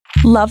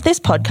Love this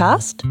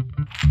podcast?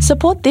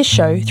 Support this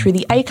show through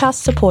the Acast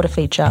supporter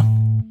feature.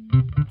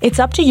 It's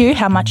up to you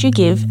how much you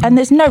give, and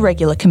there's no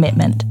regular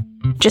commitment.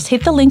 Just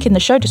hit the link in the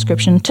show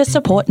description to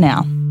support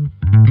now.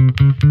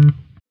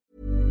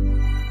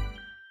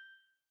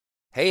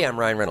 Hey, I'm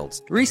Ryan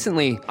Reynolds.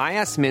 Recently, I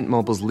asked Mint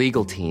Mobile's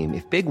legal team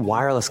if big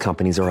wireless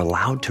companies are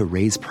allowed to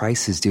raise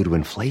prices due to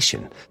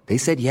inflation. They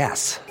said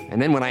yes.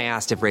 And then when I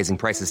asked if raising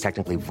prices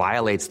technically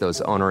violates those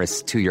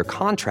onerous two-year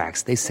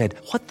contracts, they said,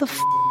 "What the f***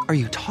 are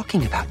you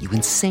talking about, you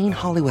insane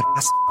Hollywood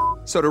ass?"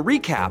 So to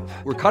recap,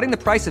 we're cutting the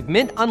price of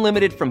Mint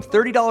Unlimited from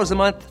 $30 a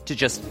month to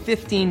just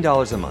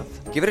 $15 a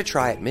month. Give it a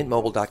try at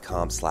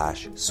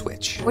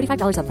mintmobile.com/switch.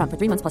 $45 up front for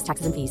 3 months plus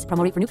taxes and fees.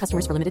 Promo rate for new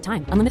customers for limited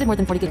time. Unlimited more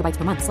than 40 gigabytes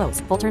per month. Slows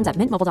full terms at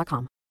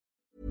mintmobile.com.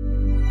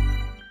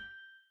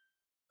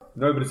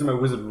 No, but it's in my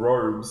wizard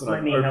robes, and Let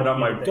I me open help up you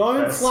my... with it.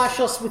 Don't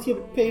flash us with your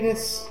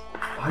penis.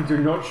 I do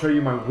not show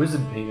you my wizard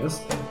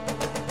penis.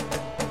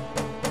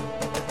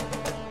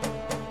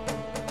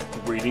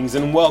 Greetings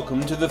and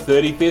welcome to the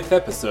 35th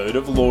episode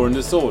of Law and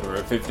Disorder,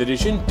 a 5th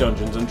edition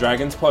Dungeons &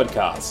 Dragons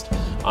podcast.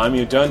 I'm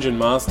your Dungeon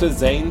Master,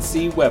 Zane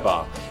C.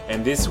 Weber,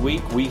 and this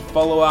week we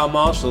follow our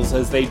marshals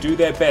as they do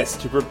their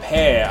best to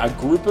prepare a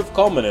group of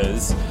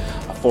commoners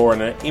for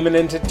an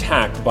imminent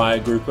attack by a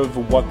group of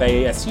what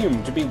they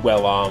assume to be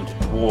well-armed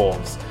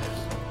dwarves.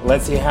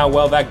 Let's see how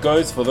well that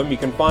goes for them. You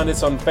can find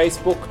us on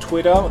Facebook,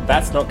 Twitter,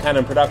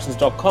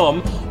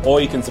 that'snotcanonproductions.com,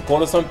 or you can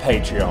support us on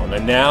Patreon.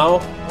 And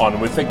now, on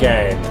with the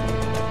game.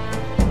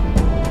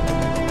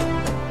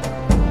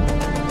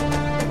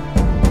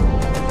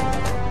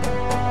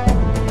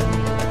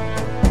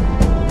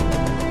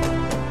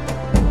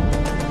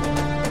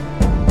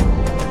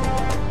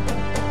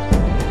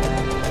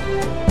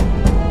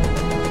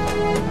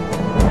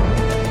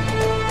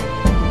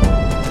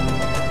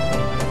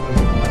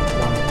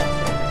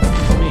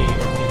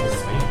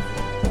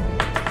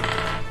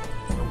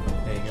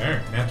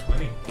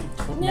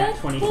 Nat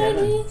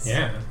 27.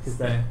 Yeah, Because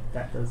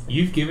that does.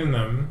 you've given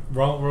them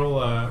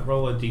roll a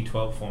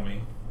d12 for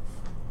me.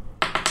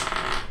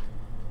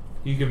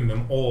 You've given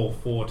them all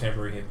 4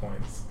 temporary hit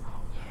points.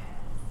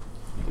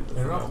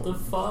 They're up to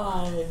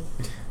 5.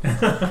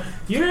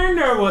 You don't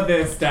know what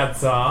their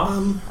stats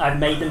are. I've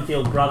made them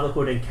feel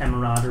brotherhood and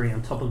camaraderie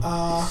on top of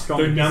strong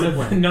So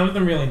discipline. none of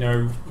them really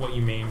know what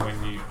you mean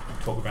when you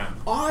talk about.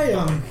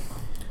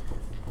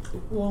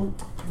 Well,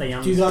 They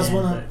do you guys understand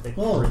wanna- the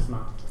well, charisma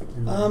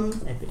and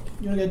the epic.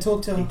 you want to go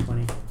talk to?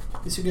 D20.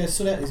 This will go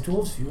sort out these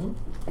dwarves if you want.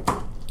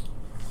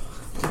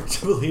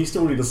 Will he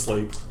still need to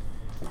sleep?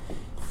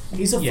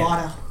 He's a Yeah.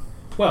 fighter.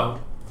 Well,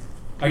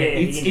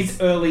 okay, Yeah, it's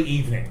early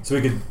evening. So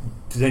we could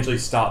potentially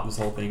start this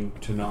whole thing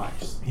tonight.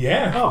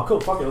 Yeah. Oh,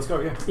 cool. Fuck it. Let's go,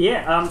 yeah.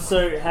 Yeah,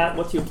 so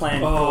what's your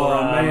plan Oh, for...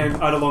 man.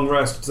 I had a long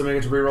rest. Does that mean I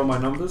get to reroll my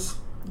numbers?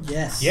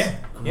 Yes. Yeah.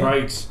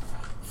 Great.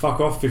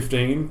 Fuck off,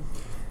 15.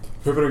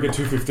 Hope I don't get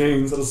 2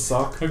 15s. That'll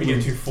suck. Hope you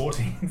get 2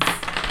 14s.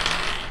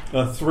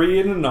 A 3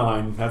 and a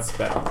 9. That's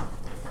better.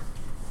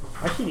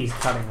 Actually, he's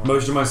cutting off.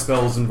 Most of my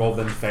spells involve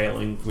them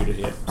failing for me to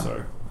hit,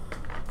 so...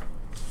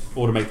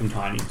 Or to make them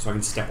tiny, so I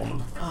can step on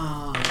them.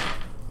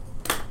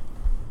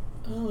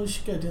 We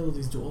should go deal with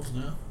these dwarves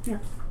now. Yeah.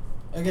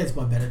 Against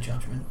my better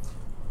judgment.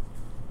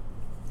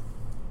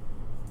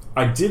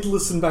 I did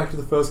listen back to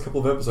the first couple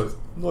of episodes.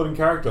 Not in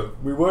character.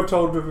 We were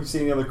told if we've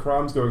seen any other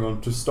crimes going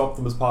on to stop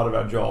them as part of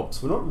our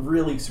jobs. We're not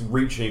really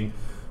reaching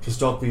to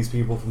stop these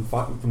people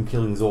from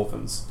killing these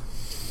orphans.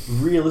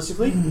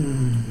 Realistically,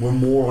 we're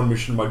more on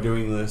mission by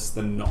doing this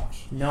than not.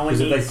 No one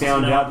Because if they needs to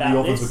found know out that the about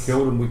orphans this. were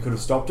killed and we could have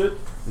stopped it,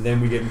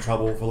 then we get in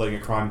trouble for letting a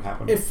crime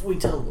happen. If we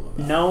tell them about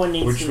No one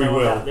needs Which to we know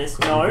will. about this.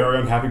 I'm No, very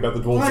unhappy about the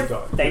dwarves that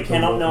died. they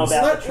cannot know orphans.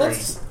 about the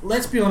tree.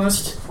 let's be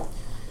honest.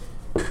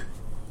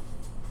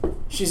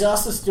 She's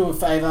asked us to do a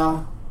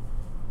favour.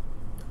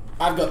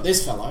 I've got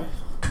this fellow,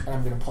 and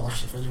I'm going to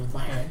polish it really with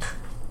my hand.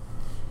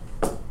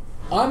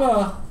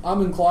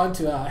 I'm inclined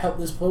to help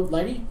this poor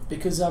lady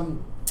because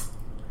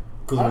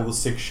Because of all the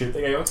sick shit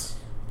they gave us.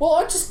 well,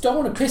 I just don't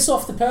want to piss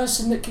off the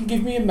person that can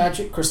give me a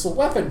magic crystal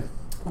weapon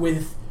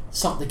with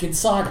something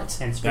inside it.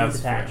 And strings That's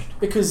attached.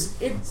 Because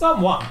it...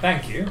 Someone,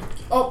 thank you.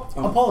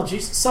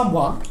 apologies.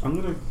 Someone.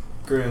 I'm going to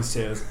go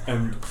downstairs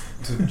and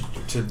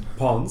to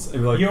Pons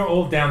and be like, You're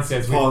all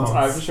downstairs with Pons,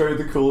 I have to Pons. show you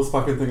the coolest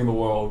fucking thing in the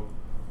world.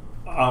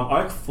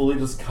 I fully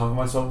just cover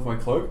myself with my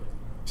cloak.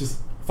 Just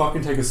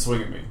fucking take a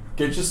swing at me.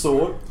 Get your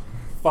sword.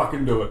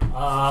 Fucking do it.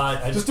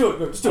 Just do it.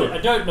 No, just do it. I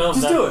don't know if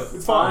Just do it.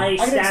 It's fine.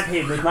 I stab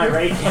him with my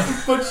rapier.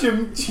 But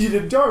you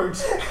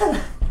don't.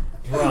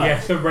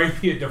 Yeah, the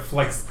rapier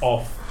deflects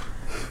off.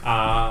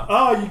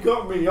 Oh, you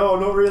got me. Oh,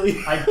 not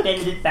really. I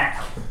bend it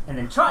back and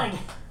then try again.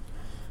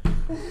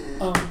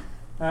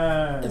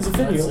 As a That's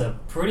video, a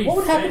pretty what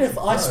would happen fancy if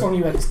I cloak. swung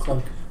you at his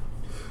cloak?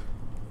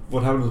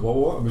 What happened with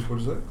what? I missed what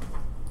you said.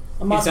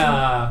 I'm It's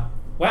asking-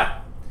 well.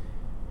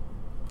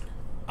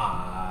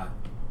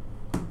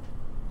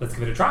 Let's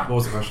give it a try. What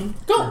was the question?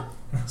 Go!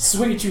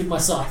 Swing at you with my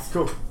scythe.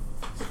 Cool.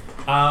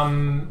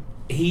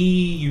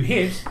 You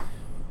hit,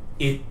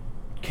 it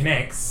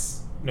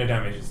connects, no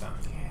damage is done.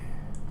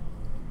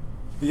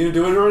 You gonna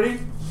do it already?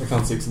 I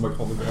can't see because I'm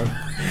on the ground.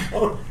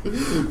 Oh,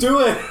 do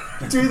it!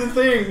 Do the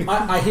thing!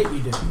 I hit you,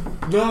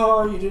 dude.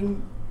 No, you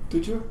didn't.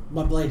 Did you?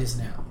 My blade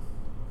isn't out.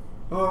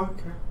 Oh,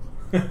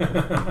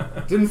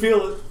 okay. Didn't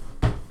feel it.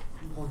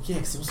 Well, yeah,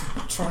 because I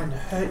wasn't trying to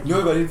hurt you.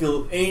 No, but I didn't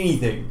feel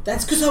anything.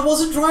 That's because I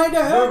wasn't trying to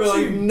No, hurt but like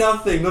you.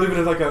 nothing. Not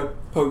even like a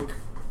poke.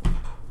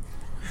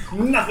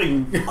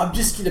 Nothing. I'm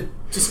just gonna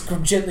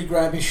gently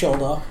grab his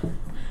shoulder.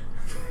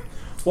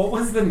 What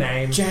was the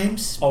name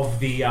James? of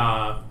the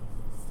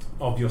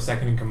of your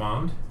second in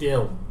command?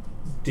 Dill.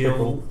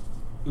 Dill.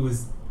 It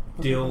was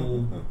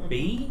Dill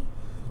B.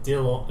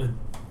 Dill.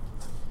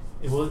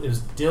 It was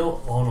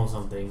Dill on or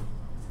something.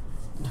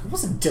 It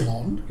wasn't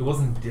Dillon. It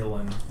wasn't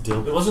Dylan.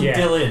 Dill. It wasn't Yeah.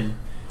 Dylan.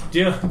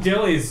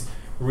 Dill is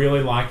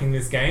really liking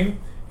this game.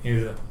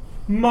 He's like,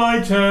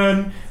 my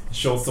turn. The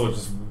short sword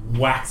just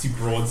whacks you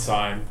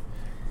broadside.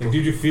 Like,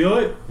 did you feel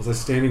it? Was I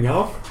standing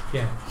up?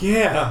 Yeah.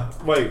 Yeah.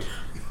 Wait.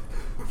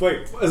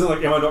 Is it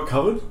like, am I not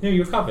covered? No,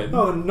 you're covered.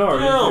 Oh no, I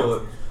didn't feel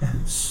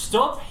it.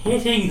 Stop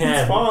hitting them.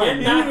 It's fine. Get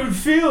You that didn't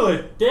feel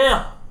it.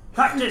 Dill.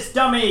 Practice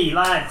dummy,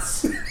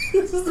 lads.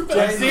 This is the best.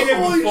 I've seen it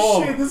Holy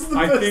before. shit, this is the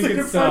I best think thing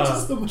it's to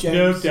practice them.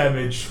 nerve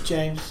damage.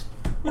 James.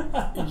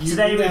 You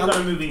Today we've now got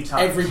a moving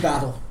touch. every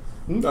battle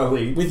I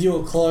lead. with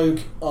your cloak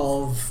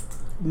of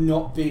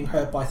not being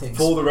hurt by things.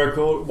 For the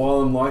record,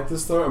 while I'm like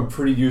this though, I'm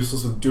pretty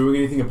useless with doing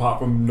anything apart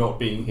from not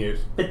being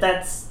hit. But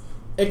that's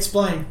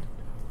Explain.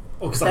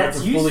 Because I have to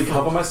That's fully useful.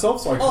 cover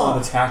myself, so I can't Oh.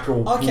 attack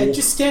or Okay, walk.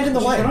 just stand in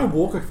the way. Can I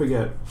walk? I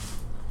forget.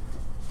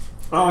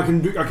 Oh, I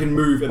can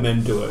move and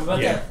then do it.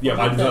 about Yeah, that? yeah,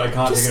 What I about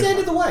can't Just take stand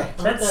it. in the way.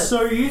 that's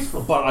so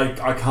useful. But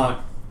I can't.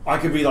 I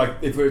could be like,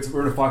 if we're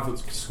in a 5 foot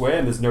square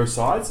and there's no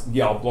sides,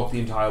 yeah, I'll block the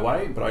entire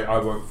way, but I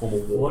won't form a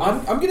wall.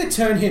 I'm going to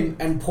turn him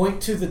and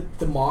point to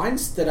the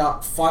mines that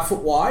are 5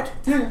 foot wide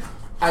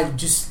and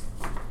just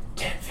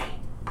 10 feet.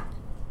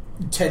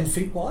 10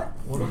 feet wide.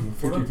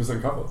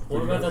 50% cover.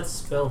 What about that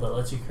spell that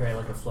lets you create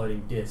like a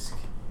floating disc?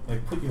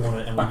 Like put you on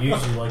it and we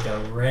use you like a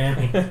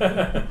ramming.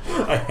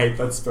 I hate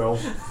that spell.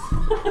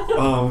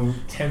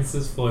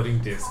 Tensor's floating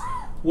disc.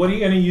 What are you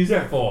going to use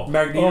it for?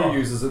 Magneto Oh.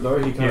 uses it though.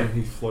 He Yeah.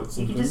 he floats.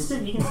 You and can things.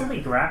 you can still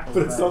be grappled.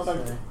 But it's though, not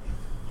that- so-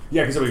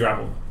 Yeah, because it'll be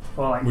grappled,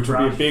 or like which would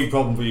be a brush. big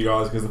problem for you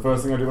guys. Because the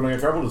first thing I do when I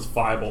get grappled is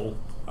fireball.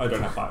 I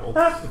don't have fireball.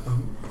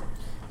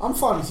 I'm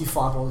fine with you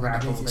fireballing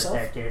Grapple underneath yourself.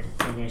 detected.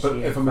 But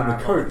if I'm in the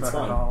code, it's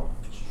fine.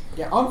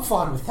 Yeah, I'm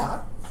fine with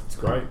that. It's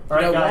great.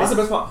 Alright, You know That's guys. the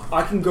best part.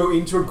 I can go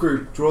into a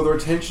group, draw their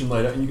attention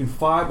later, and you can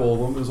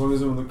fireball them as long as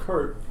they're in the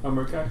coat. I'm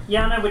okay.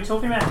 Yeah, no, we're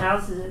talking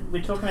about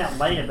we're talking about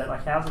later, but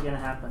like, how's it going to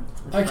happen?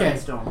 Let's Okay.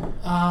 brainstorm.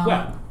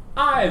 Well,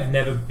 I've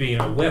never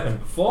been a weapon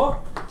before,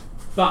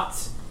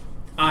 but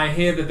I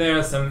hear that there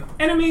are some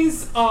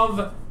enemies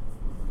of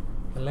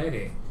the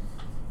lady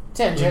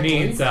who Tangentially.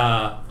 needs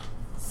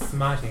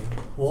smiting.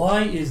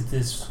 Why is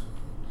this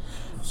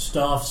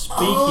staff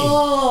speaking?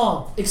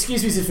 Oh!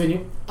 Excuse me,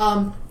 Zephiniel.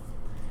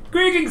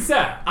 Greetings,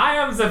 sir. I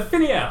am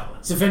Zephiniel.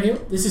 Zephiniel,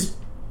 this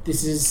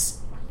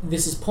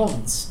is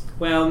Pons.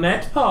 Well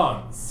met,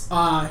 Pons.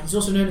 He's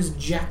also known as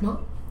Jackma.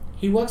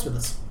 He works with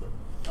us.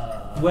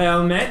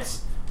 Well met,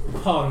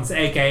 Pons,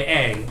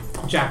 aka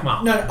Jack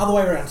Ma. No, other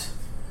way around.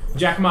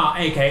 Jack Ma,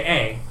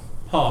 aka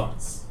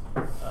Pons.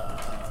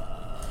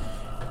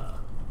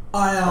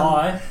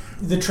 I,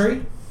 The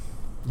tree?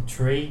 the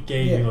tree,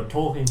 gave Yeah. you a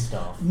talking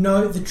staff.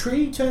 No, the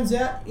tree turns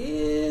out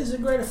is a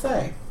Greater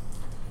Fae.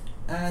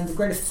 And the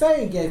Greater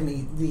Fae gave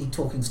me the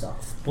talking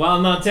staff.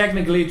 Well, not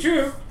technically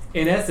true.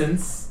 In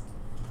essence.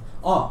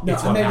 Oh, no,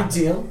 It's I what made happened. a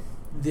deal.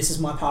 This is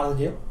my part of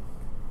the deal.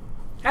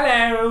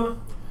 Hello.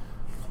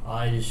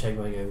 I just shake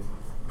my head.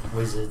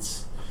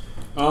 Wizards.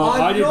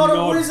 I'm I did not a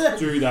not wizard.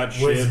 do that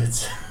shit.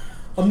 Wizards.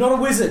 I'm not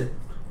a wizard.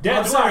 Don't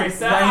I'm sorry, worry,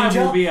 sir. I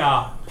Ranger? will be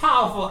a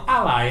powerful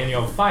ally in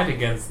your fight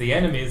against the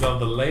enemies of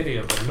the Lady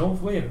of the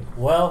North Wind.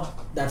 Well,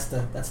 That's the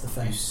you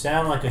Fae.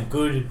 sound like a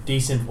good,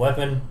 decent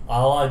weapon.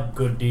 I like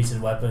good,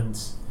 decent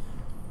weapons.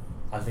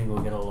 I think we'll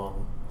get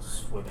along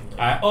swimmingly.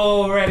 I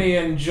already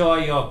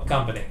enjoy your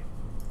company.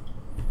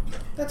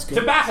 That's To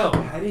good. battle!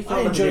 How do you I feel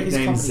about the enjoy his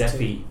nickname company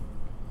Zeffy?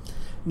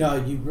 No,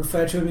 you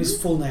refer to him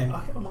as full name.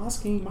 I'm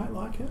asking, he might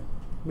like it.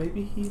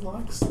 Maybe he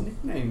likes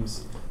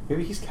nicknames.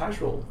 Maybe he's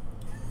casual.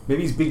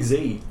 Maybe he's Big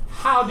Z.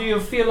 How do you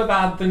feel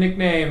about the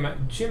nickname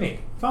Jimmy?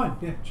 Fine,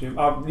 yeah, Jim.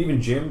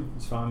 Even Jim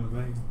is fine with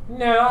me.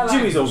 No, I like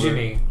Jimmy's all good.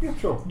 Jimmy. Yeah,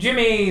 sure.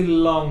 Jimmy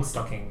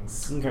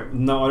Longstockings. Okay,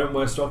 no, I don't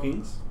wear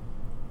stockings.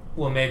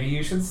 Well, maybe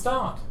you should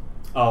start.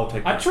 I'll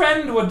take A that.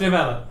 trend would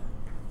develop.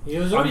 He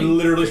was already. I'm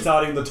literally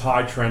starting the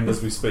tie trend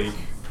as we speak.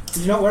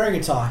 You're not wearing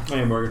a tie. I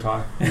am wearing a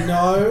tie.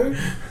 No,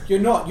 you're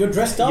not. You're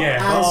dressed up Yeah.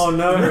 as Oh,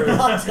 no.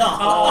 Renata.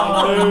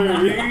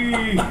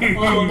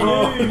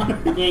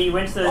 Yeah, you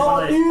went to those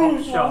one of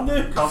those pop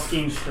shop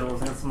costume stores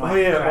and got some like Oh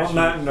yeah, trashy- on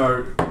that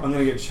note, I'm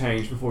gonna get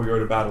changed before we go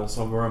to battle,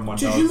 so I'm wearing my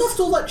Dude, nuts. you left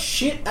all that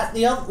shit at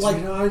the other. Like,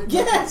 Did I?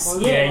 yes.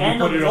 Yeah, Yeah, you and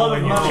put a it all lot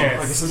in of your money. I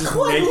guess chest. I'm just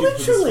Quite naked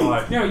literally. for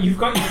this fight. No, you've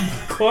got your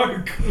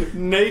cloak.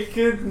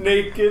 Naked.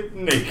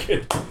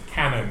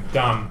 Cannon,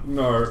 done.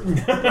 No.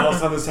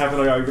 Last time this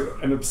happened, I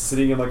ended up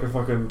sitting in like a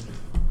fucking...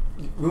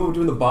 We were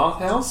doing the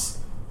bathhouse,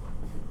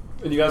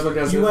 And you guys walk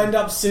downstairs. You end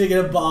up sitting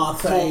in a bar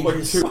for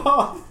ages.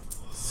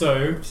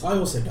 So, I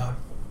also die.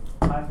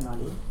 I have an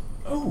idea.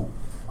 oh,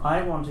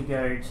 I want to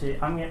go to.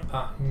 I'm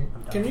done.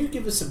 Can you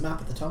give us a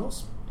map of the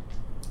tunnels?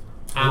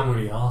 I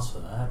already asked for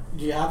that.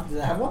 Do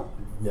they have one?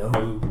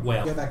 No.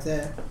 well, Go back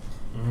there.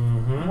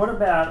 Mm-hmm. What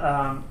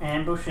about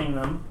ambushing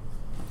them,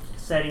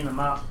 setting them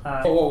up?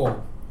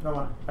 Whoa. No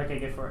one. Okay,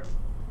 go for it.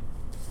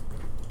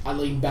 I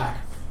lean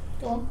back.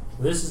 Go on.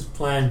 This is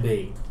plan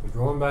B. We're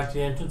drawing back to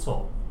the entrance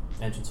hall.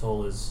 Entrance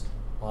hall is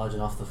large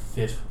enough to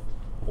fit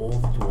all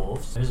the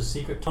dwarves. There's a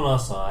secret on our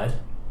side.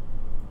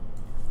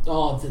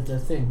 Oh, the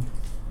thing.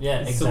 Yeah,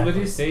 did exactly.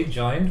 somebody say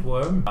giant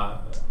worm?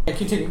 Yeah,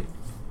 continue.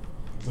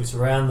 We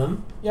surround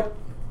them. Yep.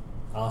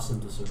 Ask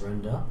them to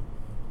surrender.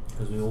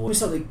 Because we Tell me always...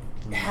 something.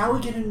 How are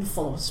we getting to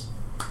follow us?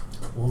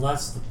 Well,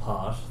 that's the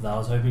part that I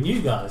was hoping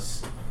you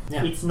guys...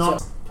 Yeah, It's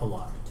not.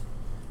 polite.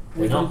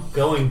 We're not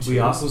going to... We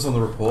asked this on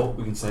the report.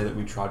 We can say that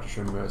we tried to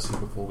show mercy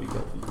before we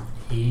killed them.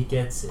 He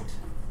gets it.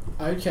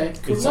 Okay,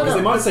 cool. Because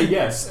they might say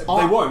yes. They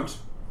won't.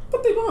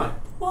 But they might.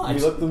 Might.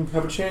 We let them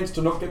have a chance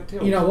to not get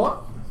killed. You know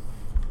what?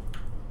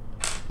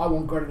 I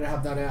want Greta to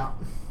have that out.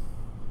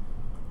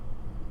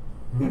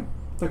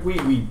 Like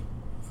we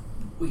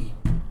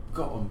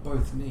got on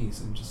both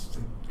knees and just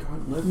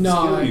can't let us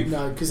No, kill you.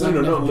 no, because no,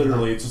 not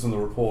literally. It's just on the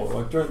report.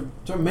 Like don't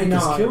make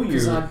us kill you.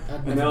 I'd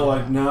And never they're do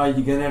like, that. nah,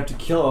 you're gonna have to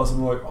kill us.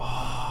 And we're like,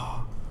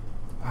 oh,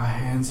 our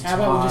hands are How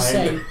about we just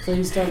tied. say,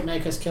 please don't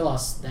make us kill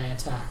us? They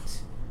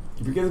attacked.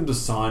 If we get them to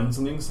sign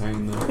something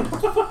saying that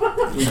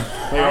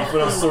they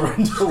offered us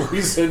surrender,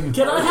 we said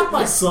Can I have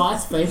my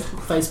scythe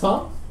face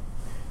palm?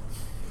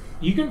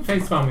 You can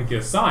facepalm with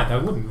your scythe. I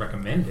wouldn't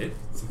recommend it.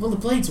 Well, the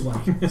blade's away.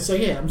 So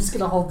yeah, I'm just going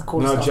to hold the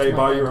quarter no, staff Jay, to my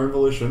by hand. your own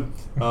volition.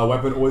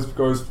 Weapon always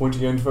goes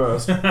pointy end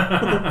first.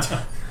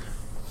 My,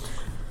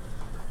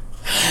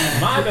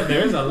 but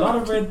there is a lot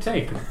of red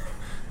tape.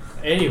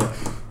 Anyway,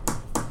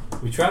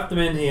 we trap them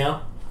in here.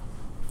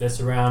 They're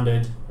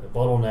surrounded. They're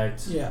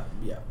bottlenecked. Yeah.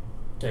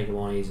 Take them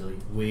on easily.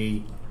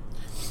 We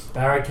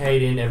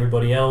barricade in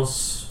everybody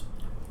else.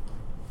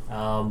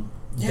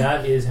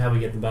 That is how we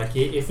get them back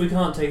here. If we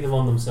can't take them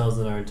on themselves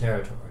in their own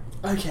territory,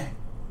 Okay.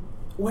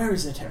 Where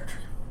is their territory?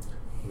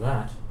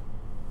 that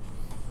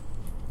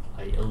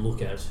I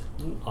look at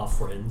our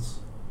friends,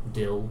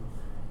 Dill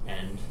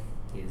and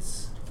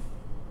his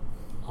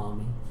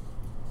army.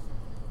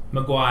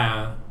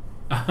 Maguire,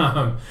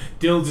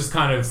 Dill just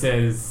kind of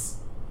says,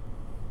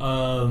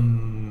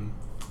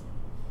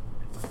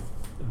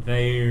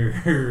 they're,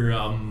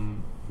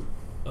 and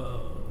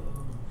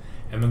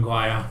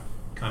Maguire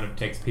kind of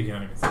takes pity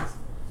on him and says,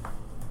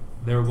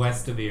 they're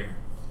west of here.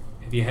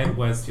 If you head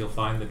west, you'll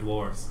find the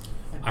dwarves.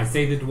 I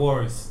say the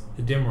dwarves,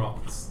 the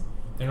Dimrods.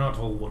 They're not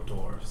all wood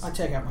dwarves. I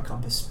take out my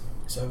compass.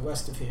 So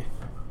west of here.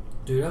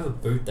 Dude, I have a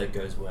boot that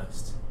goes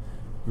west.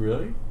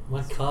 Really?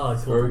 My car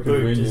is Very called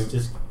boot. convenient.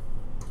 Just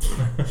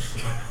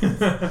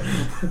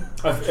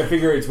I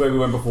figure it's where we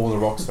went before when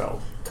the rocks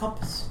fell.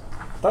 Compass.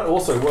 That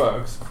also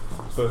works,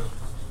 but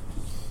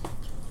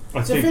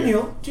I think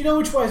Zephyniel, do you know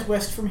which way is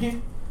west from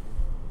here?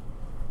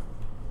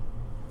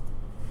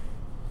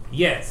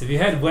 Yes, if you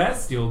head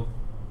west, you'll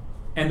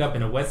end up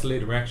in a westerly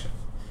direction.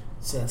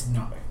 So that's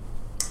no.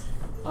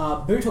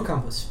 Boot or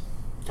compass?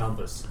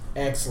 compass.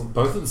 Excellent.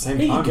 both at the same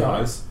Here you time, go.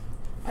 guys.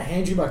 I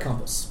hand you my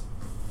compass.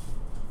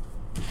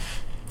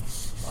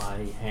 I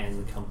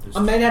hand the compass.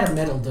 I'm made out of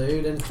metal,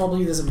 dude, and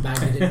probably there's a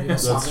magnet in it or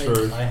That's something.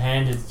 true. I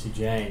hand it to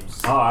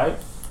James. I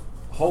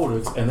hold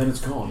it and then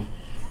it's gone.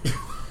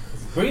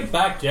 Bring it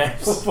back,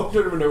 James. I don't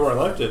even know where I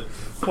left it.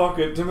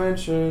 Pocket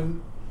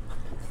dimension.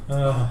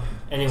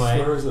 Anyway,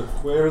 Where is it?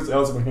 Where is it?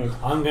 Oh, it's in my hand.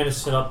 I'm going to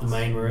set up the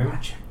main room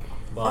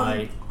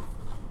by.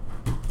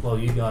 Well,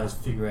 you guys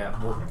figure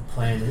out what the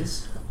plan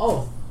is.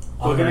 Oh,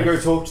 We're going to go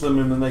talk to them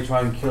and then they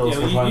try and kill us.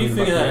 Yeah, for finding you them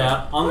figure back that here.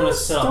 out. I'm gonna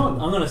set up.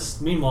 done. I'm gonna.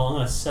 Meanwhile, I'm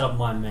gonna set up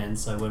my men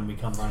so when we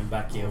come running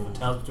back here with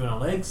tails between our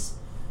legs,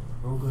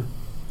 we're all good.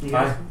 Do you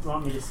guys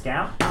want me to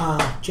scout?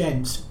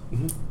 James.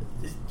 Mhm.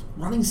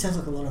 Running sounds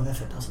like a lot of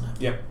effort, doesn't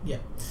it? Yep.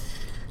 Yep.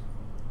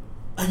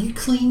 Are you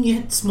clean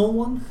yet, small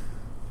one?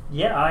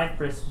 Yeah, I have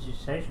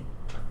prestidigitation.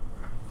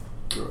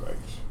 Great.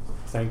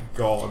 Thank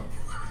God.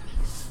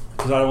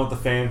 Because I don't want the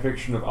fan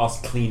fiction of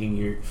us cleaning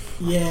you.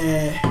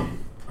 Yeah.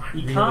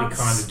 You Really can't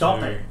kinda stop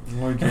do. it. Oh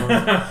my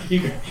God. you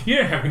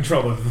don't have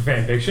control over the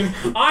fanfiction.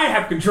 I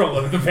have control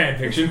over the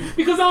fanfiction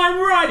because I'm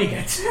writing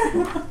it.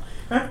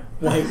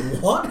 Wait,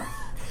 what?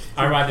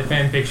 I write the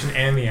fanfiction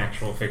and the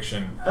actual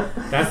fiction.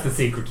 That's the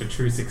secret to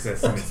true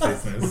success in this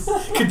business.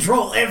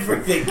 Control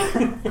everything.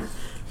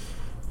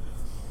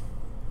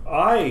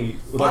 I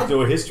would like to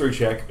do a history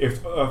check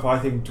if I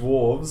think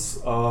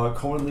dwarves are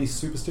commonly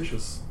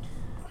superstitious.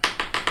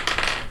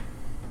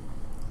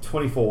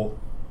 24.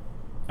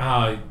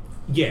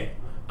 Yeah.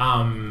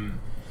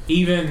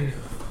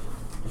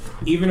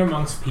 Even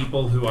amongst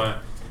people who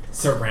are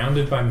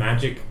surrounded by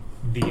magic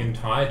the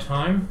entire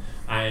time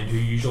and who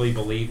usually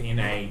believe in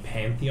a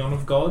pantheon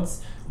of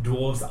gods,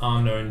 dwarves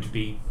are known to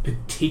be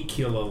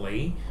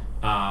particularly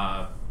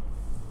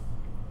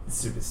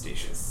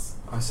superstitious.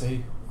 I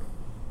say,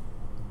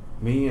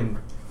 me and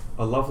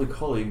a lovely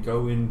colleague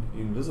go in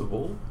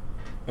invisible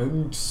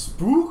and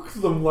spook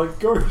them like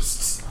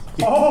ghosts.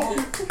 Oh!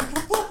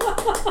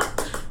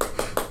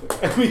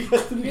 And we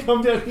get them to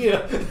come down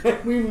here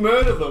and we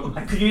murder them.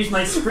 I could use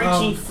my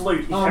screechy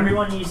flute if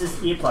everyone uses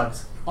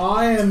earplugs.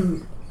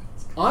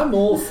 I'm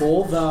all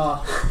for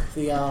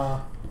the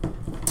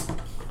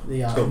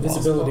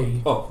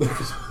invisibility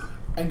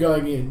and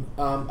going in.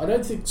 I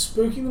don't think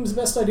spooking them is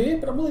the best idea,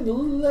 but I'm willing to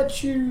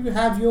let you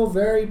have your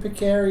very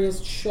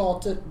precarious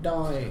shot at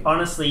dying.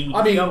 Honestly, you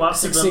I mean, go up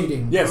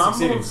succeeding. to them,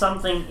 mumble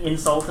something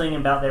insulting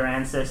about their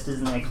ancestors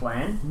and their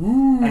clan,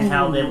 and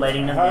how they're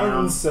letting them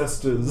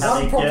Ancestors. down, how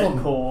One they problem.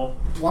 dirt poor,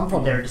 One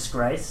problem. they're a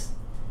disgrace.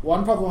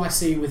 One problem I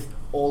see with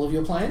all of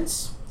your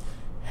plans: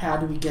 how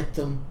do we get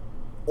them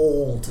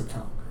all to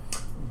come?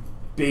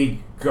 Big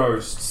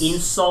ghosts.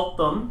 Insult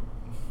them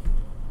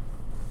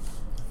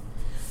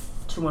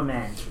to a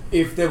man.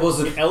 If there was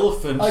an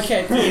elephant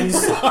Okay.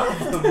 inside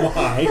the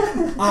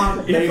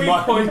mine, If we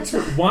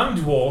point one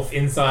dwarf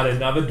inside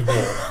another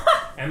dwarf,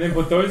 and then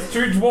put those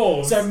two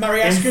dwarves So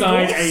Mariashka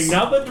inside dwarves?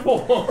 another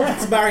dwarf.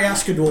 It's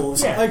Mariashka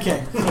dwarves. Yeah.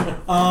 Okay.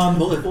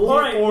 well, if all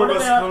Alright, four what of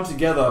us about- come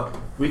together,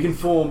 we can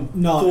form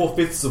No.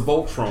 4/5 of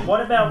Voltron.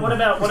 What about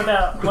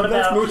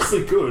That's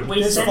mostly good.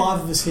 we There's send-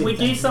 5 of us here. we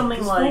do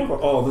something like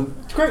Oh, then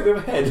great, we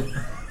have a head.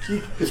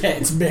 Yeah,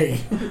 it's me.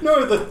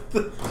 No,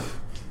 the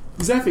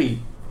Zeffy.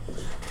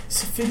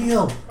 It's a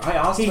video. I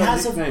asked He about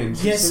has nicknames.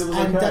 a You yes, said it was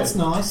and okay. that's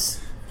nice.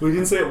 We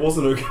didn't say it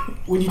wasn't okay.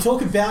 When you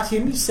talk about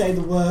him, you say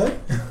the word.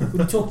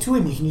 When you talk to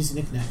him, you can use the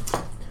nickname.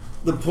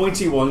 The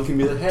pointy one can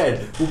be the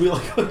head. We'll be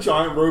like a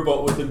giant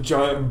robot with a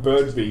giant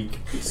bird beak.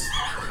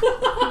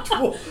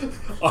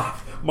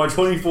 My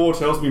 24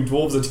 tells me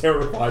dwarves are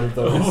terrified of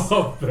those.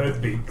 Oh,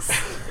 bird beaks.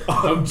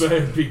 A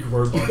bird beak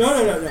robot.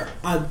 No.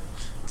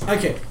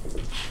 Okay.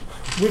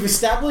 We've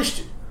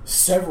established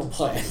several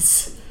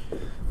plans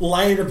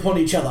layered upon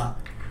each other.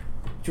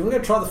 Do you want to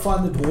go try to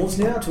find the dwarves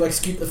now to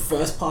execute the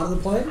first part of the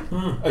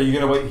plan? Are you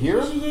going to wait here?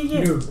 No. Or are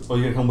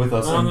you going to come with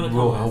us No, I'm and gonna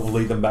we'll come with.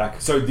 lead them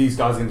back? So these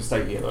guys are going to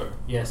stay here though?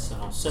 Yes,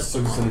 and I'll set So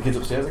them just send the up. kids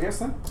upstairs, I guess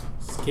then?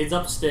 Kids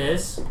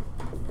upstairs.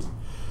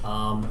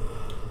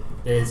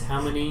 There's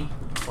how many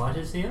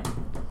fighters here?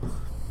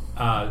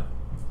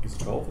 It's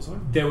 12 or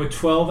something? There were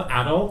 12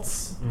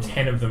 adults.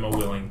 10 of them are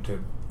willing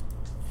to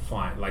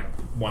fight. Like,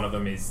 one of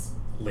them is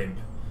limp.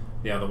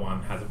 The other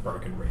one has a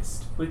broken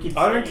wrist. we could.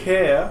 I don't say-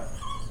 care.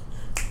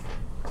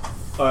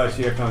 Oh,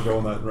 actually, I can't go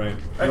on that rant.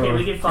 Okay, No.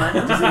 we could find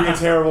This is them. going to be a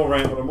terrible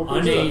rant, but I'm not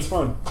going to do that. It's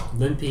fun.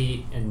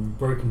 Limpy and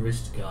broken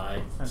wrist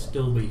guy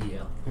still be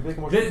here. Maybe they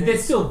can watch They're, the they're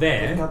kids. still They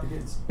can there, help the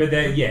kids. but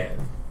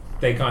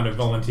they kind of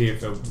volunteer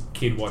for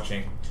kid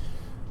watching.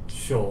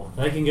 Sure,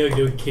 they can go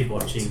do a kid To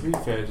watching. be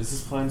fair, does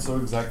this plan so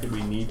exact that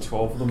we need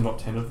 12 of them, not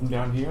 10 of them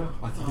down here?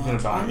 I think you're going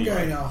to die I'm anyway.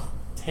 going to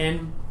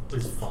 10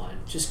 is fine.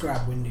 just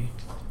grab Windy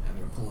and I'm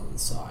going to pull her to the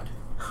side.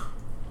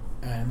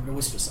 And I'm going to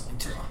whisper something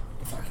to her.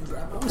 If I can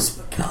grab a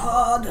whisper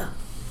card.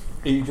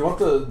 Do you want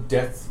the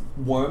death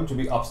worm to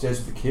be upstairs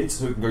with the kids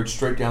so it can go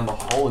straight down the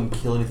hole and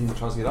kill anything that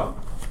tries to get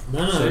up?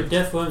 No, So-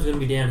 Death Worm's going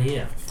to be down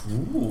here.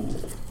 Ooh,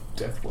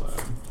 death worm.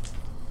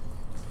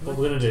 What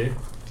we're going to do,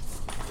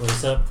 we're going to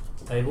set up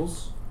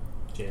tables,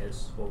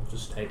 chairs, or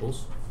just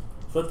tables,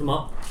 flip them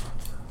up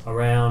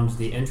around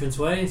the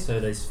entranceway so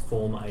they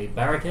form a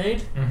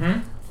barricade.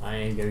 Mm-hmm. I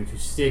am going to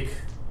stick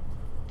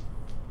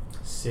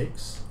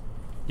 6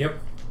 Yep.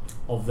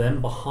 of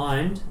them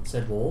behind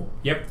said wall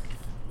Yep.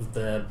 with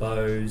their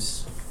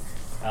bows.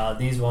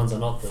 These ones are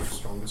not the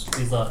strongest.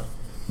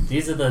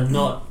 These are the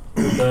not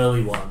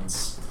burly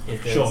ones.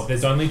 If there's Sure.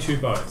 There's only 2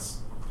 bows.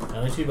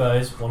 only 2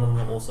 bows. One of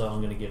them also I'm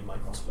going to give my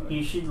crossbow.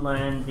 You should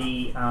learn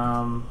the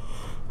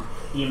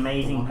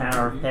amazing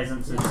power of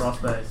peasants with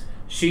crossbows.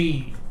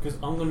 She Because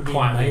I'm going to be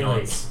quietly melee.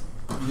 nods.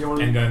 You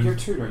want And to then- get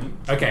 2, don't you?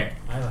 Okay.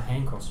 I have a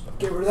hand crossbow.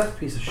 Get rid of that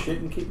piece of shit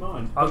and keep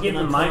mine. I'll give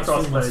them my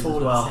crossbows as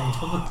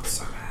well.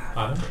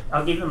 Pardon?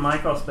 I'll give them my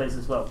crossbows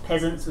as well.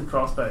 Peasants with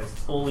crossbows.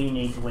 All you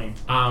need to win.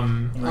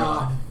 In real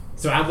life.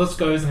 So Atlas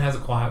goes and has a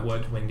quiet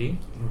word to Wendy.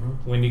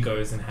 Mhm. Wendy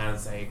goes and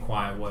has a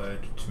quiet word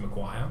to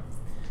Maguire.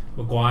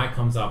 Maguire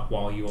comes up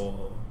while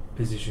you're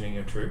positioning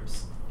your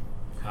troops,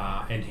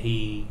 and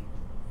he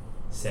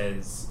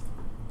says,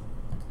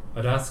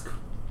 "I'd ask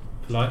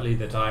politely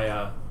that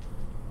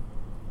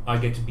I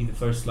get to be the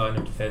first line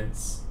of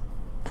defense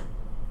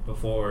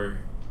before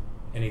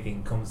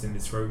anything comes in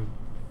this room."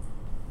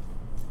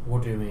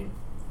 What do you mean?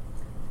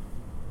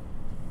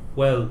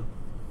 Well,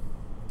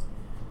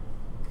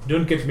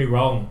 don't get me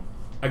wrong.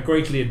 I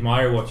greatly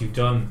admire what you've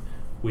done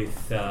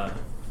with the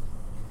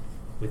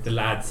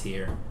lads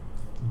here,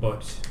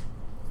 but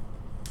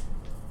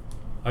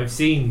I've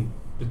seen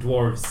the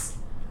dwarves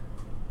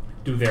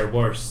do their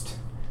worst,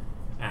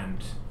 and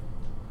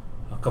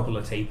a couple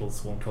of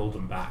tables won't hold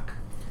them back.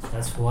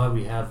 That's why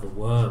we have the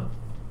worm.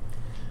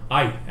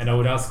 Aye, and I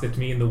would ask that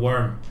me and the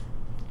worm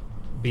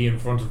be in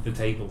front of the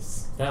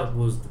tables. That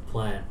was the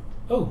plan.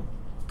 Oh,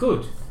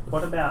 good.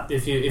 What about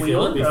If you we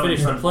let all me go in finish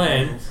the front of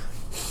plan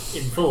tables?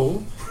 in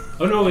full,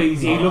 Oh no,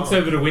 he looks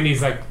over to Winnie.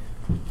 He's like,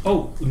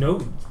 "Oh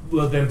no,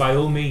 well then by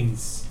all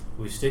means,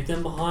 We stick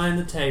them behind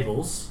the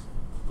tables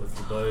with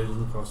the bows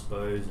and the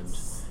crossbows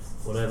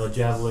and whatever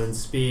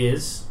javelins,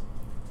 spears.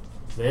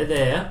 They're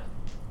there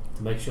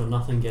to make sure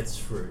nothing gets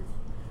through.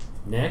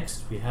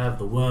 Next, we have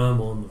the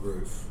worm on the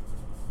roof.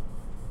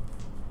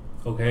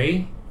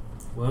 Okay.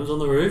 Worms on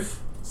the roof,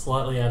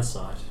 slightly out of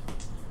sight.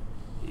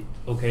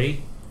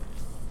 Okay.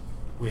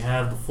 We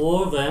have the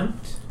 4 of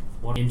them,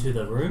 one into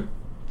the room.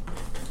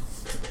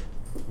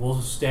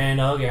 We'll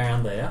stand our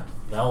ground there.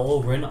 They'll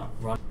all run.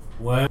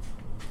 Worm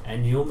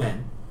and your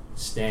men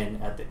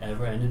stand at the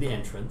other end of the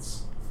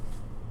entrance.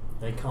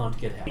 They can't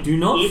get out. Do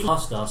not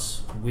trust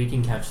us. We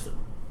can catch them.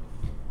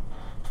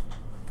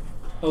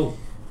 Oh.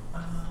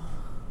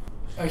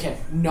 Okay,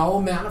 no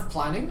amount of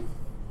planning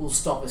will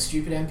stop a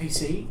stupid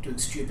NPC doing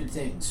stupid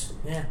things.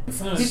 Yeah.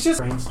 He's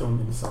just brainstormed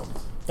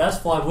insults.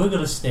 That's why we're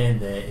going to stand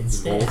there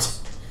instead.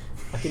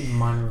 I think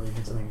minor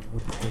religion something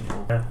with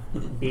the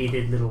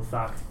bearded little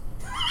fuck.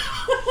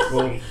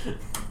 Well,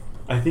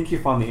 I think you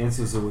find the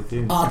answers are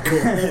within. Ah, cool.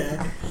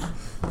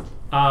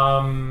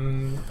 I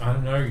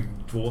don't know.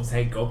 Dwarves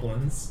hate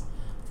goblins.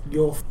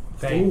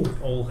 They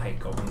all hate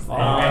goblins.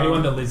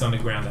 Anyone that lives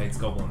underground hates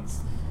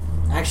goblins.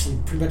 Actually,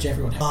 pretty much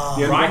everyone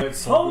has. Right?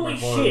 Holy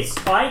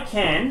shit! I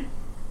can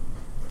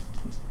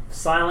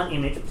silent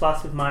image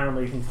plus with minor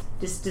illusion.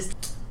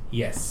 Just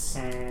Yes.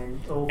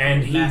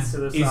 and he is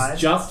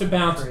just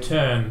about to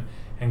turn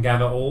and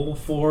gather all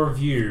 4 of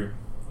you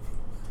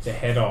to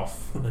head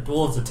off. The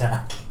dwarves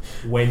attack.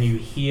 When you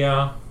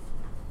hear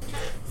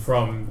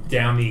from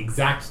down the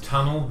exact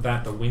tunnel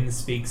that the wind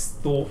speaks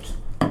thought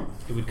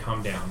it would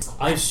come down.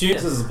 I assume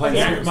This is a place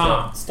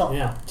Yakma, Stop.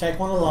 Yeah. Take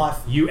one alive.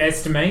 you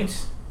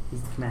estimate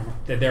He's the commander.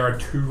 that there are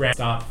 2 rounds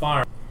start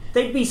firing.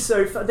 They'd be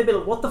so. They'd be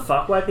like, "What the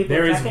fuck? Why are people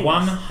There is attacking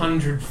us?"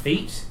 100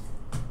 feet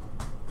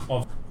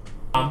of.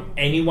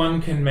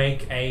 Anyone can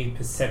make a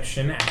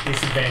perception at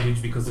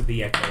disadvantage because of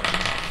the echo.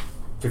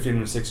 15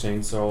 and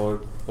 16, so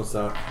what's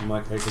that? In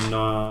my case, a 18.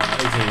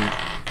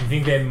 I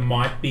think there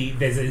might be.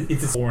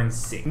 It's a 4 and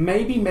 6.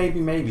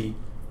 Maybe.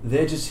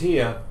 They're just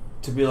here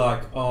to be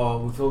like,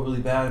 oh, we feel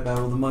really bad about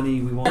all the money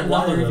we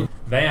want.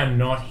 They are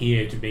not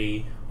here to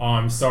be, oh,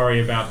 I'm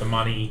sorry about the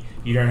money,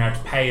 you don't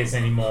have to pay us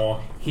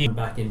anymore. Here.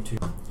 back into.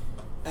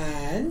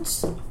 And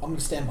I'm going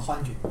to stand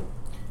behind you.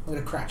 I'm going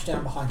to crouch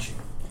down behind you.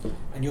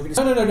 And you're going to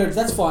say, no,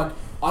 that's fine.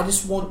 I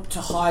just want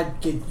to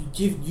hide,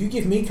 you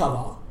give me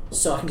cover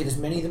so I can get as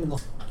many of them in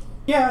the...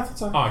 Yeah, that's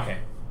fine. Oh, okay.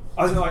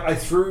 I was like, I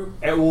threw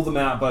all them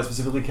out, but I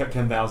specifically kept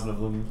 10,000 of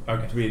them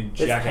to be a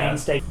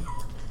jackass. I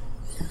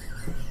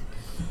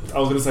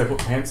was going to say put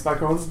pants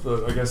back on,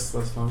 but I guess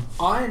that's fine.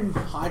 I'm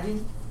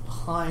hiding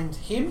behind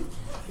him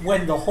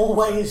when the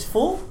hallway is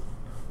full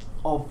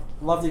of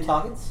lovely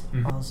targets.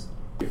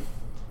 Mm-hmm.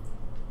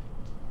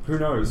 Who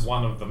knows?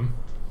 One of them.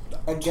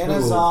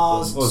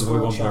 Agenazar's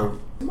Scorcher.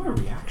 Is my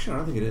reaction? I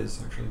don't think it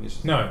is, actually. It's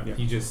just, No, yeah.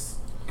 you just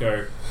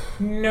go,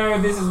 no,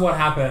 this is what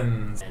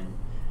happens.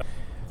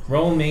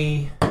 Roll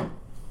me.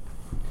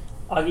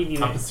 I'll give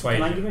you. Up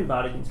persuasion. Can I give him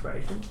bardic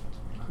inspiration?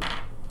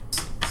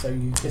 So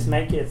you Just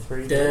make it a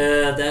 3.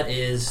 That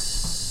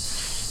is.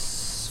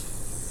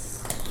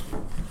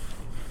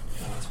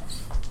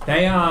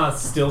 They are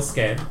still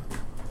scared,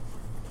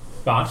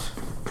 but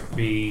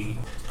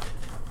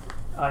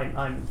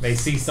I'm. they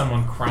see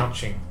someone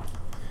crouching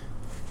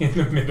in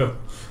the middle.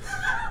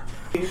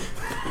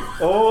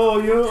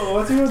 Oh,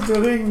 what are you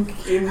doing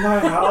in my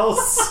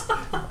house?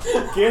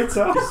 Get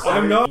up!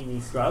 I'm not in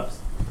these scrubs.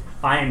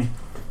 I am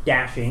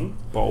dashing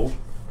bold.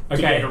 to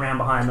get around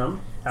behind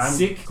them.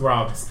 Sick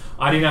grubs.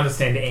 I didn't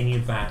understand any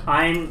of that.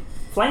 I'm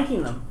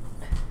flanking them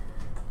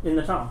in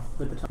the tunnel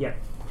with the tunnel. Yep.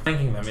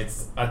 Flanking them.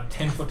 It's a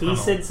 10-foot tunnel.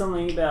 He said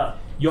something about.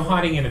 You're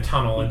hiding in a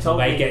tunnel He until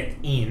told they me- get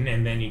in,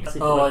 and then you.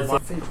 Oh, I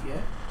see. feet,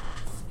 yeah?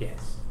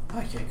 Yes.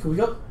 Okay, cool. We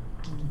got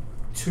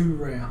 2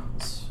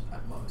 rounds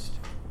at most.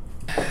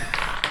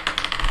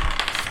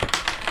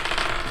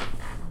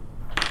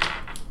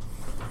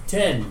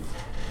 10.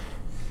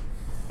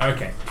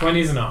 Okay.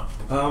 20 is enough.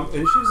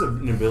 Initiative's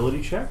an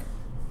ability check.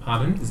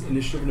 Pardon? Is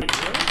initiative an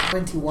ability check?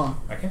 21,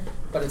 Okay.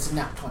 but it's a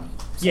nat 20.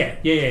 Yeah.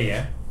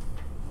 You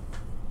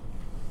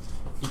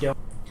don't.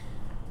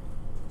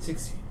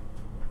 16,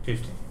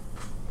 15,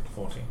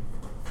 14,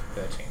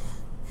 13.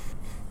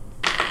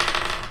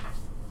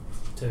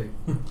 2.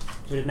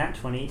 With a nat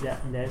 20,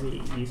 that'd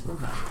be useful.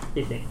 No.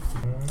 15.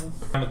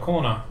 Around the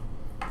corner.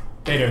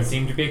 They don't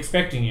seem to be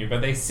expecting you,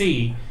 but they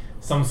see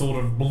some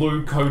sort of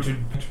blue-coated...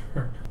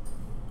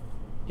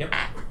 Yep.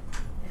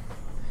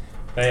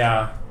 They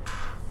are...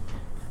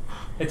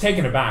 They're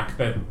taken aback,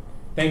 but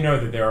they know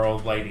that there are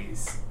old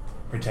ladies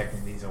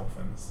protecting these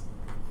orphans.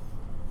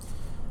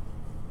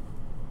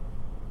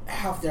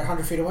 They're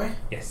 100 feet away.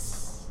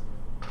 Yes.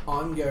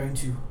 I'm going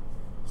to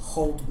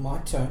hold my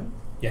turn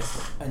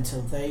Yes.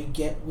 until they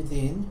get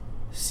within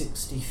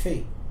 60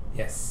 feet.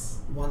 Yes.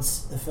 Once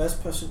the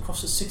first person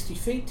crosses 60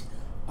 feet,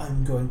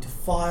 I'm going to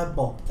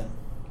firebolt them.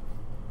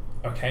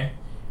 Okay.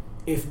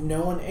 If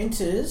no one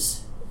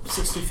enters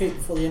 60 feet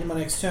before the end of my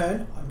next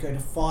turn, I'm going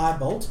to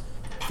firebolt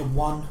the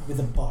one with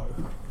a bow.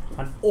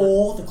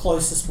 Or the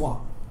closest one.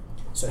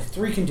 So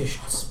 3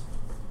 conditions.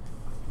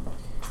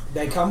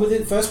 They come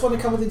within... First one to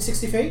come within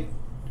 60 feet.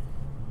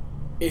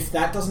 If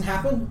that doesn't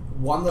happen,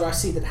 one that I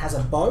see that has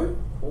a bow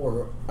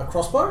or a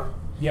crossbow.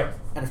 Yep.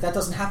 And if that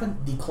doesn't happen,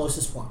 the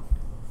closest one.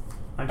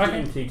 I'm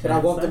giving 2 turns. But I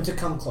want them though. to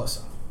come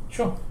closer.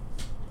 Sure.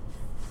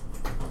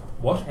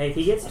 What? Hey, if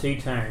he gets 2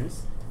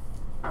 turns...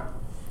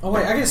 Oh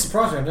wait, I get a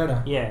surprise round, don't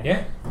I? Yeah.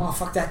 Yeah. Oh,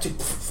 fuck that.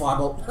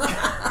 Fireball.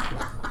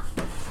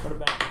 What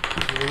about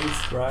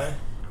Bruce, bro?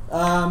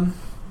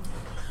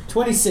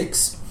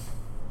 26.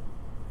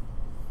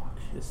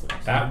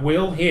 That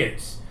will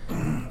hit.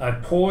 A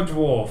poor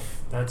dwarf.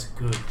 That's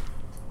good.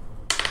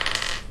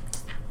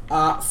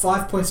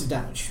 5 points of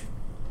damage.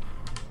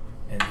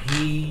 And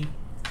he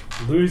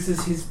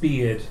loses his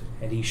beard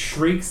and he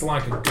shrieks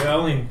like a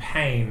girl in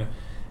pain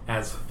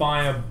as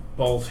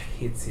firebolt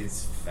hits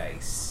his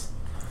face.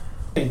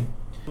 And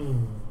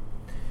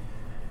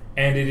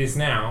it is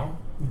now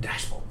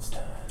Dashbolt's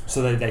turn.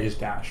 So they just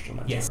dashed on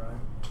that. Yes.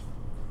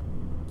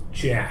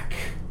 Jack.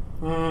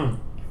 Ma.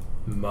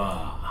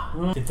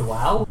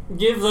 Wow.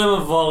 Give them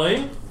a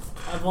volley.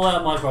 I pull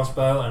out my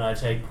crossbow and I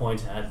take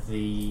point at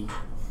the...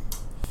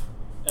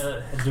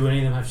 do any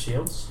of them have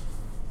shields?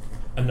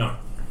 No.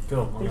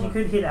 Cool. But you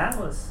could hit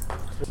Atlas.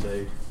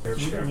 Do.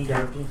 Any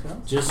damaging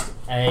spells? Just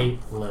a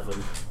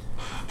 11.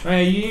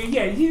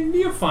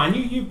 You're fine.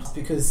 You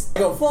Because I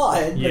got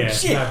fired. yeah, But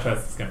shit. that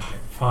person's gonna get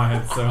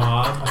fired so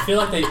hard. I feel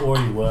like they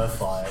already were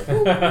fired.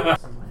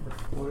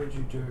 What did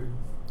you do?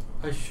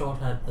 I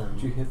shot at them.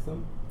 Did you hit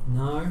them?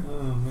 No,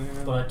 Oh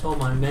man. but I told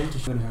my men to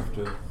I'm gonna have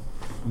to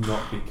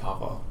not be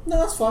cover. No,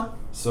 that's fine.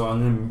 So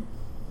I'm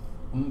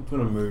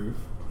gonna move.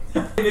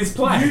 It's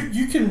play.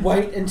 You can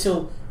wait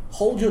until...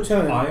 Hold your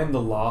turn. I am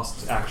the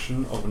last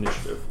action of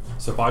initiative.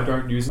 So if I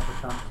don't use it, The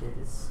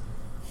trumpets.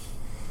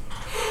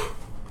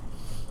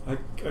 I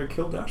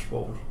kill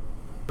Dashbolt.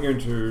 I'm going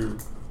to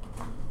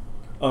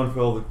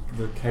unfurl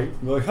the cape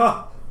and be like,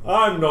 ha!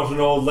 I'm not an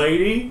old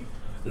lady!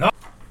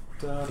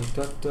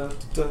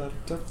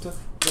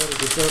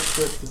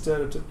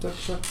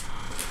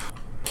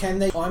 Can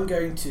they... I'm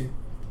going to...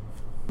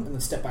 And then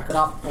step back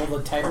up all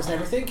the tables and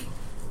everything.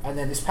 And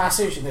then this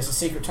passage, and there's a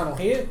secret tunnel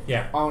here.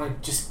 Yeah. I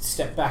want to just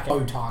step back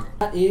and target.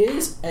 That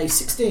is a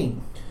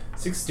 16.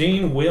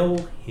 16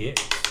 will hit.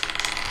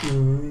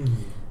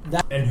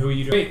 And who are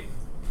you doing?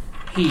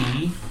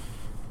 He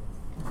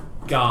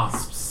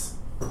gasps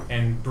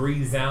and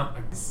breathes out.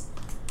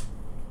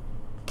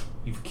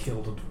 You've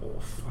killed a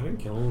dwarf. I didn't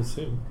kill him, it was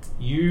him.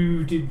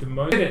 You did the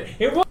most.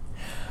 It was.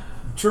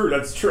 True,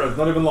 that's true. I'm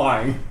not even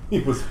lying.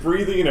 He was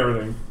breathing and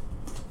everything.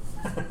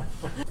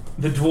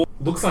 The dwarf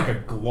looks like a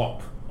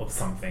glop of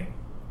something.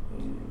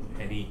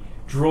 And he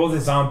draws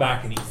his arm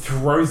back and he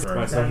throws it.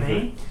 Is that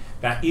me?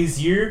 That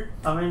is you.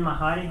 I'm in my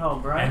hiding hole,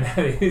 bro. And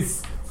that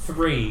is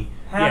 3.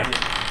 How?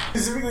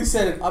 Specifically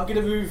said, I'm going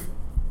to move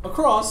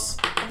across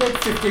and then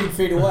 15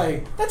 feet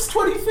away. That's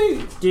 20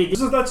 feet. Dude,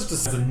 So that's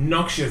just As a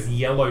noxious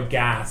yellow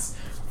gas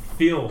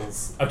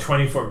fills a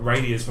 20-foot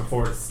radius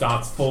before it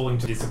starts falling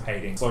to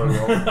dissipating.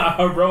 A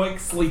heroic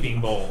sleeping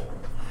ball.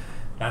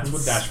 That's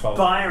what Dashbolt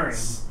inspiring.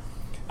 is.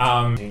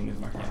 18 is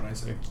my current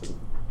AC.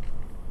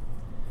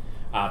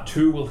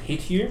 2 will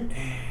hit you.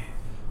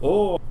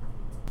 Oh,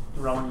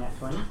 Rolling that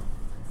 20.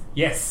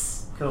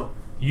 Yes. Cool.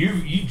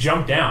 You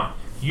jump down.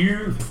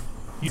 You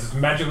just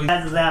magically...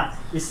 As out,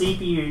 your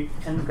CPU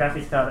and the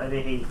graphics card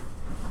overheat,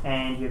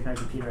 and you have no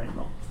computer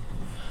anymore.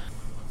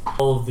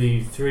 all of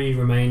the 3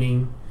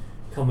 remaining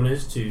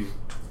commoners to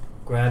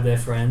grab their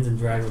friends and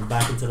drag them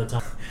back into the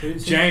tunnel.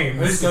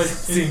 James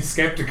seems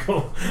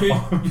skeptical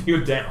of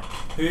your down.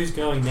 Who's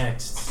going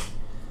next?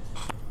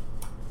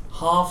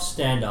 Half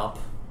stand up.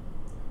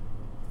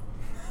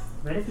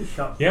 What if you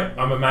shot? Yep,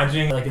 I'm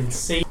imagining. I can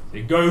see.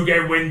 Go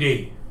get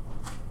windy.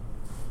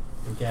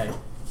 Okay.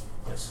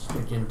 Let's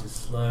begin to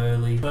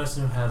slowly. The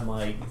person who had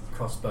my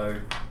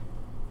crossbow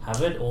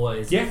have it, or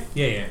is Yeah.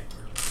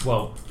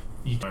 Well,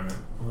 you moment.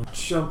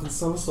 jump and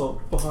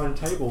somersault behind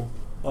a table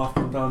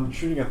after I'm done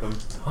shooting at them.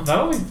 Oh,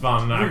 that'll be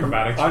fun.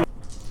 Acrobatics.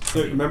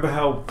 Remember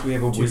how we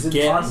have a to wizard?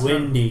 get Awesome.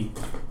 windy,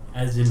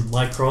 as in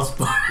my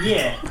crossbow?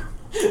 Yeah.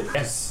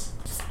 Yes.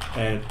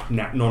 And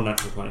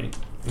non-natural 20.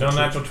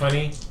 Non-natural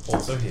 20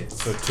 also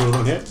hits. So 2 of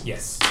them hit.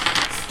 Yes.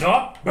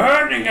 Stop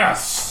burning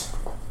us!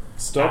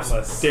 Stop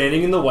Atlas.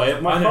 standing in the way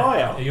of my I know.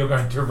 fire. You're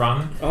going to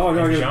run. Oh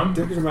no, and I jump.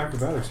 get some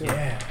acrobatics.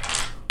 Yeah.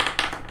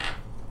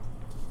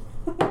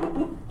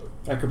 Yeah.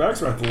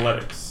 Acrobatics or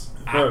athletics?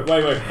 No,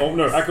 wait. Oh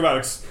no,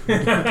 acrobatics.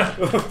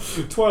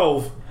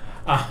 12.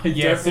 Yeah.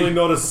 Definitely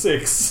not a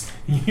 6.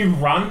 You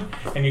run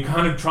and you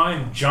kind of try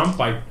and jump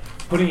by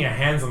putting your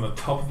hands on the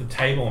top of the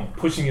table and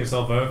pushing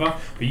yourself over,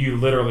 but you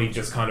literally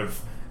just kind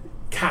of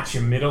catch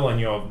your middle and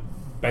you're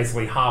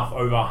basically half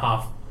over,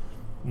 half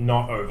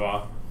not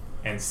over,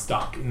 and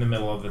stuck in the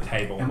middle of the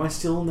table. Am I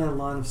still in that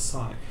line of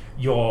sight?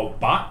 Your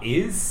butt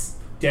is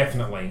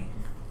definitely.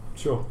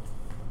 Sure.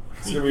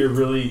 It's gonna be a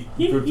really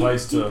good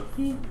place to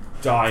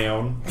die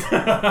on.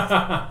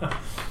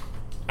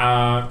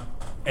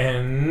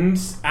 And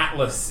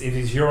Atlas, it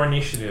is your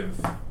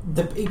initiative.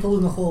 The people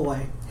in the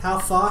hallway. How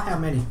far? How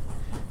many?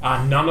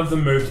 None of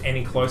them moved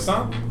any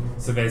closer,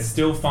 So there's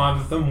still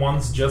 5 of them.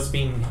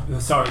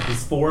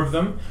 There's 4 of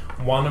them.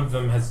 One of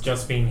them has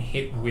just been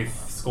hit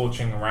with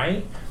Scorching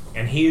Ray,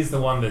 and he is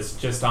the one that's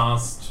just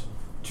asked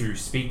to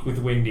speak with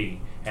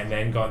Windy, and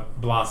then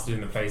got blasted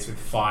in the face with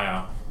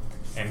fire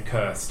and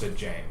cursed at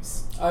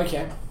James.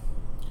 Okay.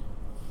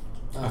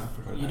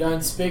 You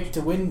don't speak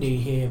to Windy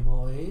here,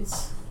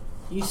 boys.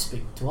 You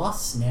speak to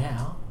us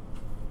now.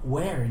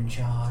 We're in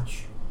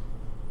charge.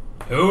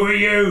 Who are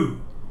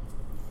you?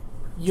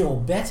 You're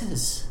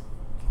betters.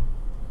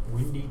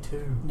 Windy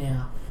too.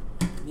 Now,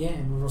 yeah,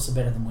 we're also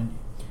better than Windy.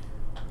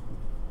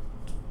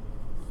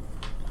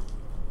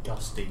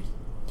 Dusty.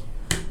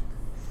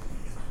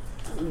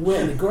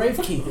 We're the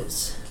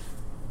Gravekeepers.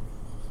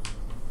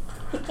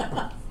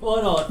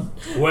 Why not?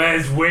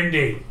 Where's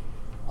Windy?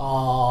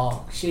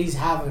 Oh, she's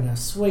having a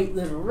sweet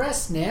little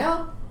rest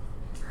now.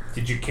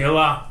 Did you kill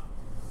her? I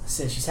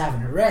said she's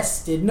having a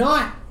rest, didn't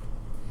I?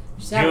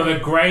 You're the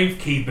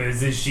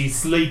Gravekeepers. Is she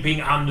sleeping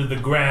under the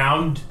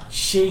ground?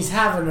 She's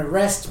having a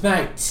rest,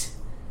 mate.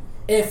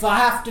 If I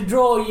have to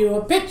draw you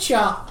a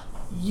picture,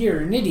 you're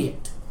an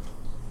idiot.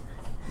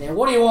 Now,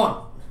 what do you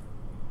want?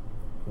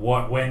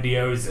 What Wendy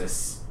owes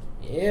us.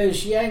 Yeah,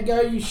 she ain't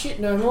go you shit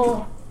no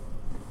more.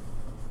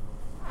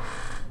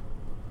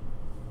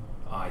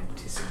 I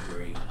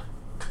disagree.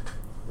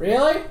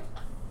 Really?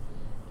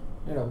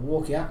 I'm gonna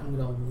walk out. I'm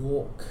gonna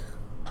walk.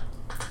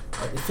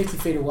 They're 50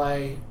 feet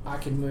away. I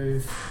can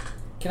move.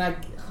 Can I?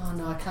 Oh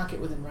no, I can't get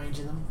within range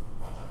of them.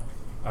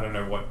 I don't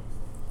know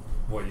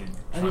what you.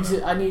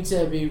 I need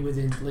to be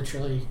within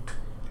literally.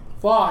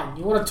 Fine.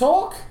 You want to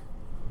talk?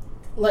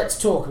 Let's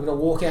talk. I'm gonna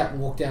walk out and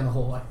walk down the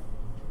hallway.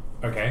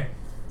 Okay,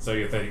 so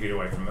you're 30 feet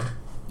away from them.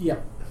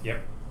 Yep.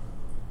 Yep.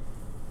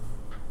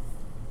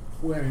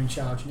 We're in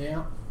charge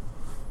now.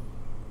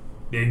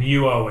 Then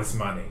you owe us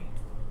money.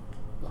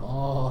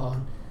 Oh,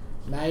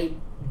 mate,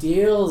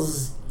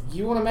 deals.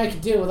 You want to make a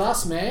deal with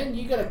us, man?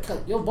 You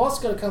gotta. Your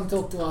boss gotta come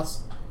talk to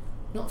us,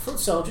 not foot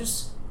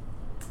soldiers.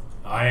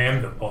 I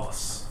am the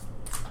boss.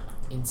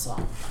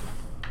 Inside.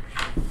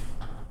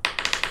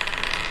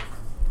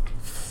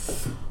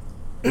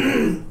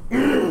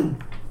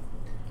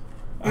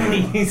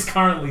 He's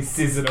currently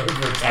scissored over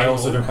a table. I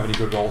also don't have any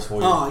good rolls for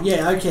you. Oh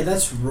yeah, okay,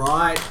 that's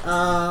right.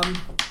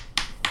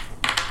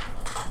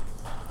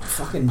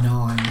 Fucking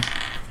 9.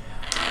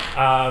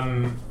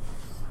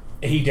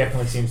 He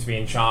definitely seems to be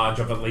in charge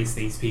of at least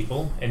these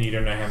people, and you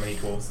don't know how many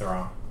dwarves there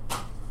are. 10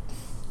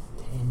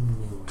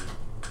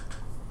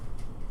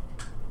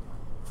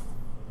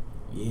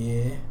 million.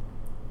 Yeah,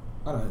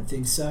 I don't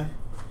think so.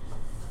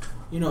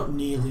 You're not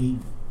nearly.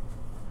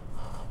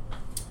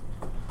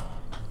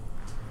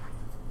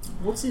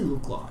 What's he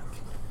look like?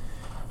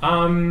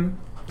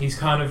 He's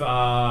kind of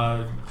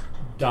a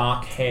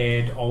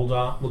dark-haired,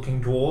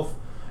 older-looking dwarf.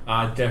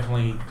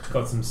 Definitely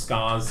got some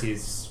scars.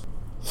 He's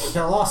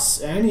Tell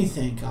us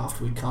anything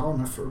after we cut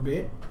on it for a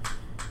bit.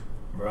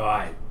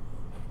 right.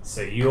 So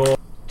you're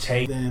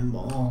take Them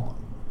on.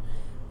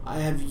 I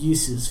have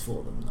uses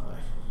for them though.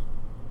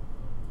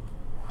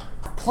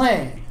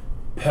 Plan.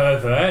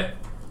 pervert,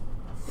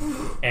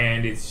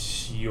 and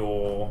it's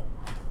your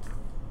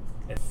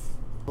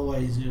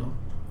Always do.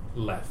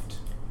 left.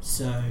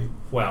 So,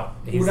 Well,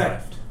 he's Would I-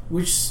 left.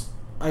 which.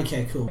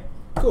 Okay, cool.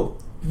 Cool.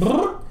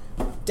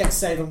 Dex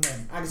save on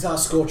them. Agathar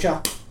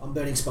Scorcher. I'm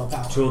burning spell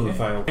power. Two of them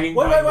failed. Wait.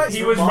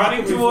 He was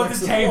running Remarkably towards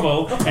the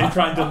flexible. table and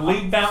trying to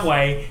leap that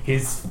way.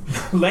 His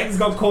legs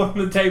got caught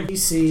on the table.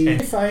 DC.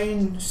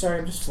 Fine. Sorry,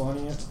 I'm just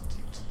finding it.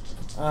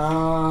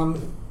 So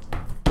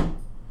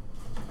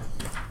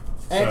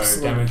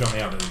Excellent. damage on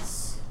the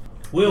others.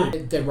 Will.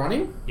 They're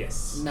running?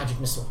 Yes. Magic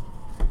missile.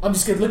 I'm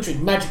just gonna literally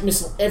magic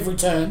missile every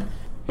turn.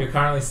 You're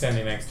currently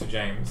standing next to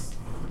James.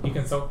 You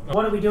can solve.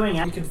 What are we doing?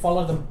 You can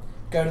follow them,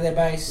 go to their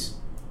base,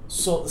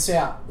 sort this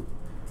out.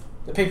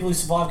 The people who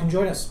survive can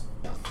join us.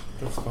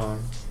 That's fine.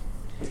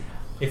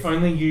 If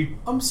only you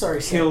I'm sorry,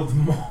 Sam. killed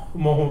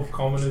more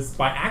commoners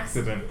by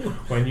accident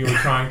when you were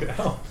trying to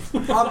help.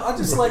 I'd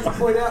just like to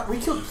point out, we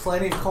killed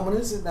plenty of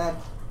commoners in that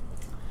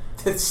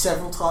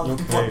several times. We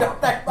Okay. blocked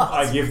up that bus.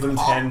 I give them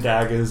 10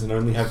 daggers and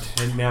only have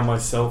 10 now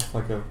myself,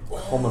 like a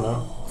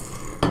commoner.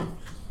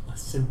 A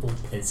simple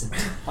peasant.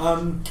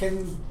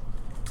 Can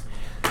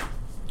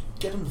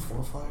get them to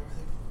fortify everything.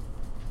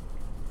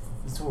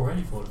 It's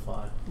already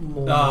fortified.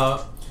 More.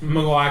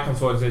 Maguire comes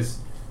forward and says,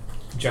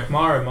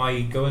 Jackmar, am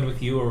I going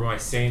with you or am I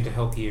staying to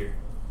help you?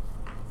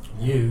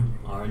 You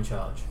are in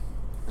charge.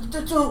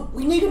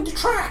 We need him to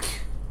track.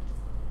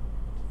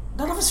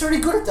 None of us are any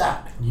good at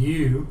that.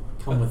 You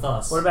come with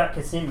us. What about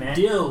Kasim, man?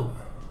 Deal?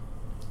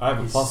 I have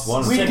a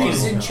 +1.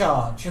 Windy's Second. in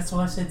charge. That's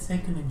why I said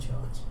second in charge.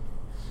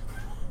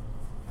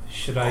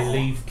 Should I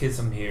leave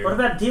Kism here? What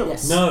about Deal?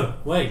 Yes. No,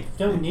 wait.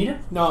 Don't we need him?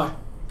 No.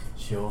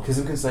 Sure.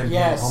 Kism can save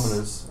Yes.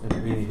 commoners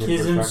and really hit for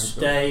Kism attractive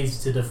stays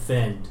to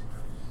defend.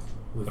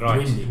 With Right,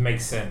 Windy. it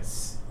makes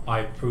sense. I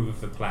approve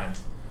of the plan.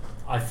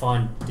 I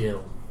find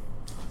Dill.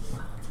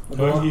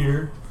 I'm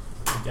here.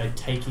 I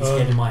take his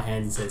head in my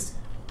hand and says,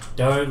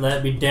 "Don't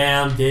let me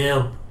down,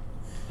 Dill."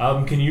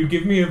 Can you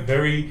give me a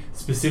very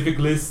specific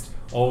list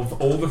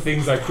of all the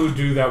things I could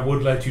do that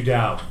would let you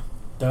down.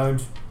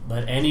 Don't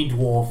let any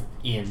dwarf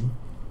in.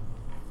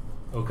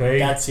 Okay?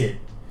 That's it.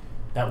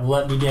 That will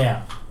let me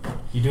down.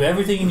 You do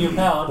everything in your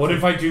power. What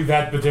if I do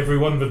that but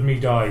everyone but me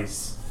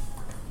dies?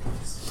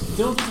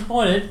 Still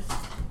disappointed.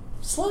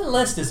 Slightly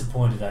less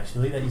disappointed,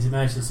 actually, that you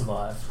managed to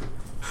survive.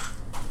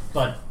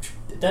 But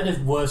that is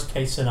worst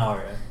case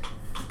scenario.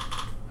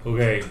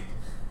 Okay.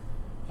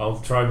 I'll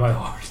try my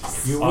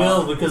hardest. You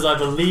will, because I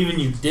believe in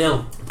you,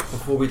 Dill.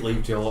 Before we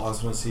leave, Jill, I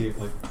just want to see if,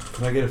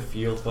 can I get a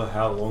feel for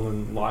how long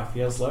in life he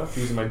has left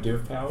using my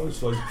div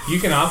powers? You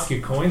can ask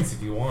your coins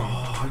if you want.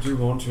 Oh, I do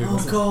want to. Oh,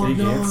 That's God, a big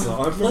no. answer.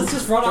 Let's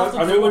just run off the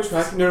I know we're coins.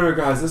 tracking. No,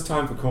 guys, it's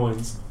time for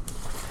coins.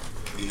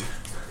 It's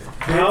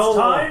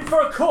time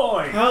for a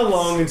coin! How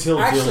long until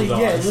Actually, Jill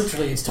yeah, dies?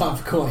 literally, it's time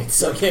for coins.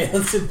 So, yeah,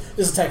 this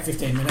will take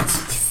 15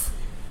 minutes.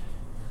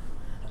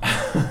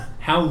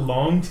 How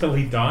long till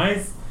he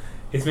dies?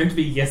 It's meant to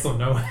be yes or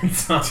no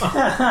answer.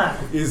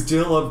 Is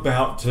Jill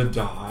about to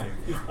die?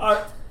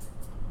 I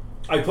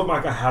put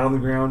my hat on the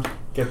ground,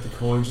 get the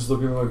coin, just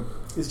looking like,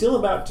 is Jill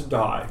about to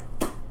die?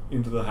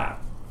 Into the hat.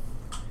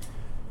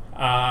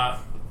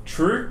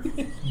 True,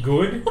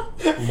 good,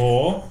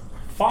 law,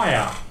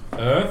 fire,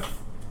 earth,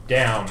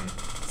 down,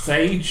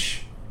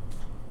 sage,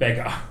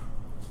 beggar.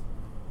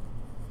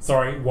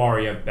 Sorry,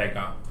 warrior,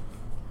 beggar.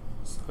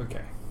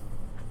 Okay.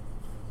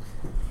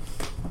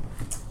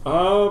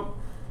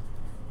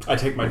 I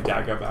take my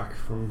dagger back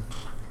from...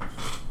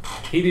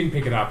 He didn't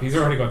pick it up. He's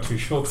already got 2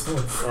 short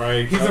swords.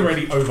 Right. He's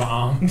already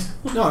overarmed.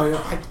 No,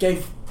 I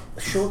gave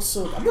a short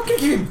sword. I'm not going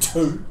to give him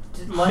 2.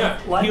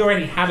 He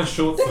already had a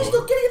short Then sword. he's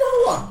not getting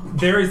another one.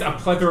 There is a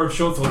plethora of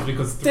short swords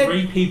because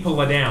 3 people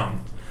are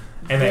down.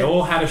 And they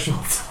all had a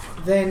short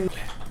sword. Then...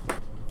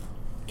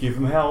 Give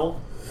him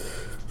hell.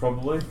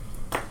 Probably.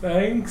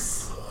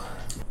 Thanks.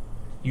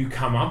 You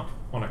come up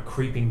on a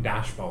creeping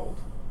dashboard.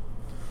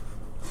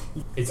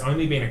 It's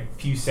only been a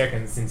few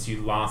seconds since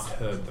you last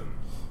heard them.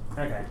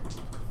 Okay.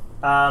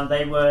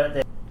 They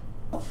were...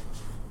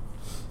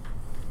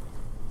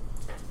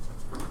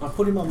 I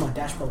put him on my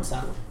dashboard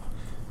saddle.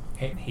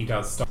 He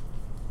does stop.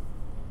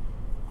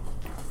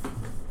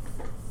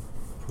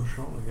 Push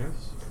on, I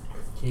guess.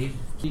 Do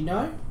you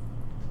know?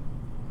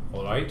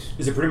 Alright.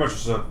 Is it pretty much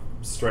just a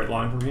straight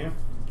line from here?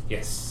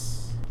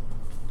 Yes.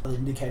 The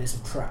indicators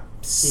of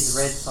traps. His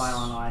red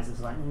silent eyes is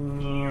like...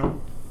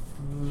 Meow,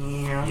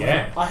 meow.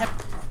 Yeah. I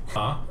have...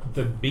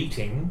 The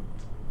beating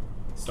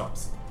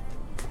stops.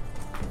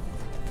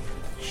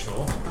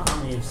 Sure.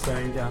 Army of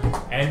stranger.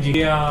 And you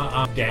hear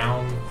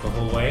down the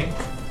hallway.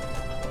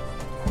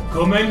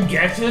 Come and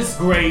get us,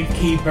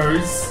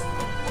 gravekeepers.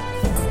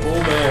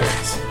 All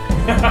bears.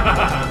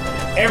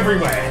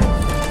 Everywhere.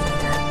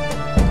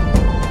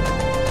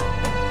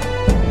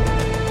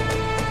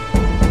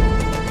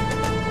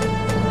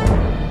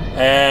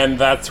 And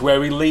that's where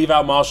we leave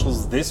our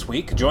marshals this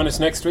week. Join us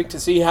next week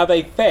to see how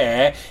they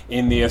fare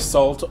in the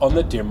assault on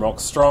the Dimrock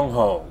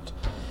stronghold.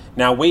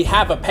 Now, we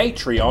have a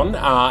Patreon,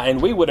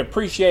 and we would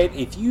appreciate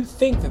if you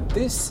think that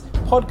this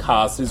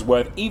podcast is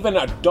worth even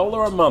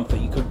 $1 a month,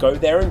 that you could go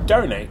there and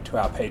donate to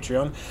our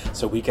Patreon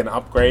so we can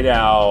upgrade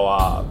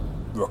our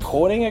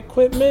recording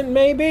equipment,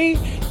 maybe?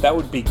 That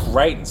would be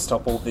great and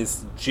stop all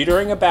this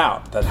jittering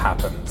about that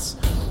happens.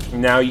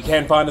 Now, you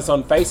can find us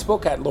on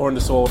Facebook at Law and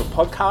Disorder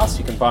Podcast.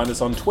 You can find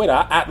us on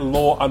Twitter at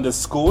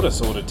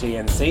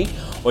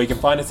Law_Disorder_TNC. Or you can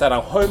find us at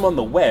our home on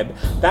the web,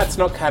 that's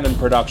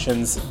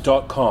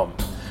notcanonproductions.com.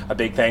 A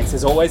big thanks,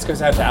 as always,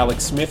 goes out to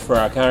Alex Smith for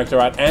our character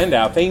art and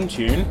our theme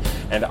tune.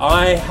 And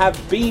I have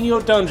been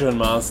your Dungeon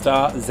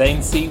Master,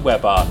 Zane C.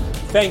 Weber.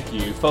 Thank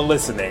you for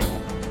listening.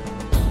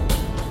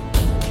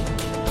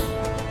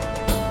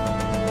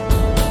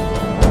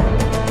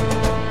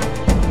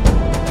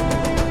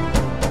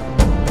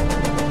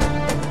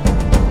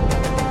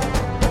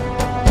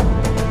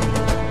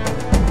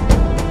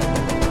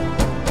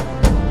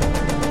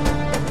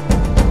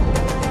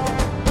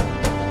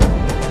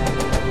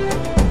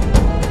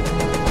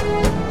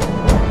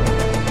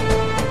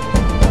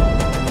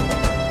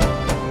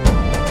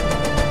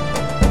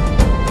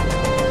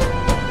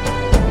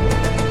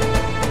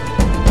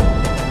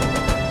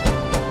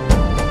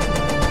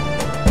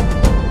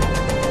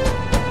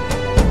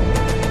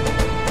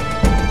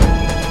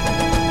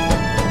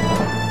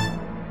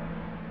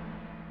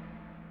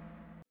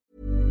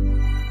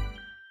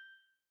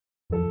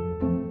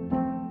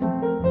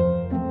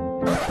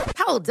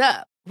 Hold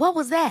up. What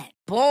was that?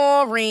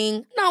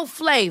 Boring. No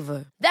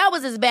flavor. That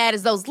was as bad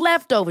as those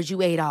leftovers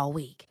you ate all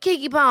week.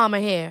 Keke Palmer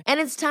here, and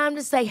it's time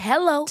to say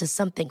hello to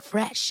something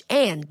fresh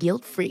and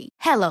guilt-free.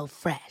 Hello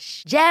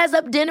Fresh. Jazz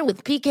up dinner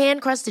with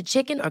pecan-crusted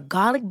chicken or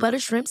garlic butter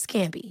shrimp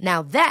scampi.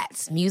 Now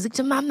that's music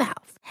to my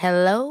mouth.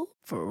 Hello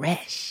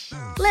Fresh.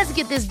 Let's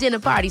get this dinner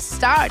party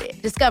started.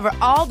 Discover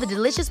all the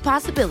delicious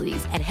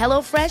possibilities at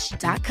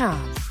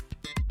HelloFresh.com.